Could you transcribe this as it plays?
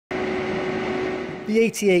The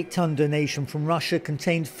 88-ton donation from Russia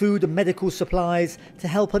contained food and medical supplies to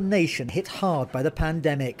help a nation hit hard by the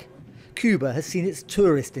pandemic. Cuba has seen its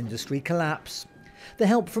tourist industry collapse. The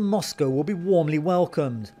help from Moscow will be warmly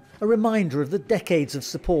welcomed, a reminder of the decades of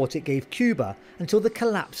support it gave Cuba until the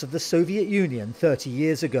collapse of the Soviet Union 30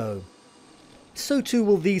 years ago. So too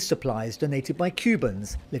will these supplies donated by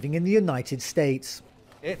Cubans living in the United States.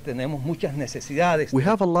 We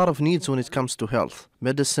have a lot of needs when it comes to health,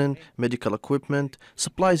 medicine, medical equipment,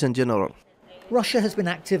 supplies in general. Russia has been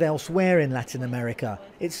active elsewhere in Latin America,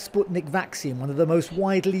 its Sputnik vaccine one of the most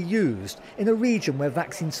widely used in a region where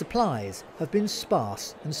vaccine supplies have been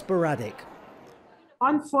sparse and sporadic.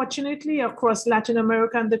 Unfortunately, across Latin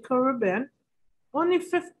America and the Caribbean, only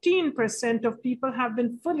 15% of people have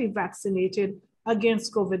been fully vaccinated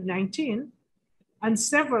against COVID-19, and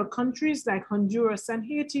several countries like Honduras and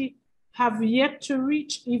Haiti have yet to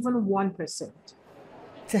reach even 1%.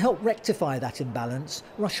 To help rectify that imbalance,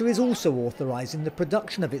 Russia is also authorising the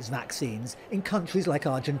production of its vaccines in countries like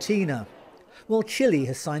Argentina, while Chile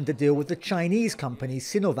has signed a deal with the Chinese company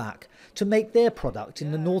Sinovac to make their product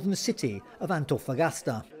in the northern city of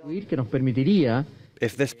Antofagasta.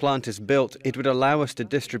 If this plant is built, it would allow us to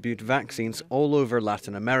distribute vaccines all over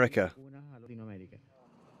Latin America.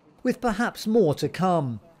 With perhaps more to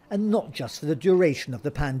come, and not just for the duration of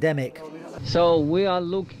the pandemic. So we are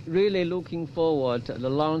really looking forward to the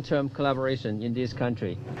long-term collaboration in this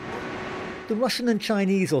country. The Russian and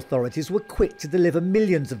Chinese authorities were quick to deliver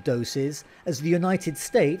millions of doses, as the United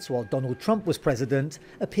States, while Donald Trump was president,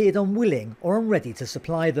 appeared unwilling or unready to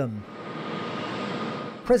supply them.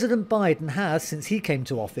 President Biden has, since he came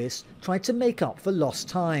to office, tried to make up for lost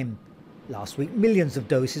time. Last week, millions of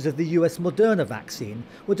doses of the US Moderna vaccine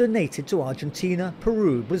were donated to Argentina,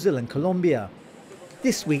 Peru, Brazil and Colombia.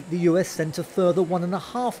 This week, the US sent a further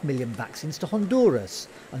 1.5 million vaccines to Honduras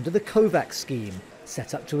under the COVAX scheme,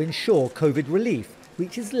 set up to ensure COVID relief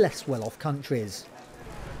reaches less well-off countries.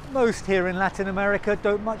 Most here in Latin America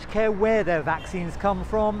don't much care where their vaccines come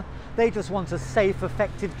from. They just want a safe,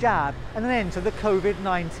 effective jab and an end to the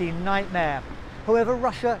COVID-19 nightmare. However,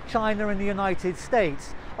 Russia, China and the United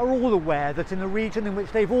States are all aware that in a region in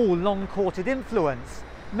which they've all long courted influence,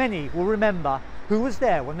 many will remember who was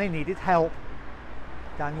there when they needed help.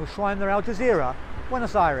 Daniel Schweimler, Al Jazeera,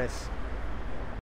 Buenos Aires.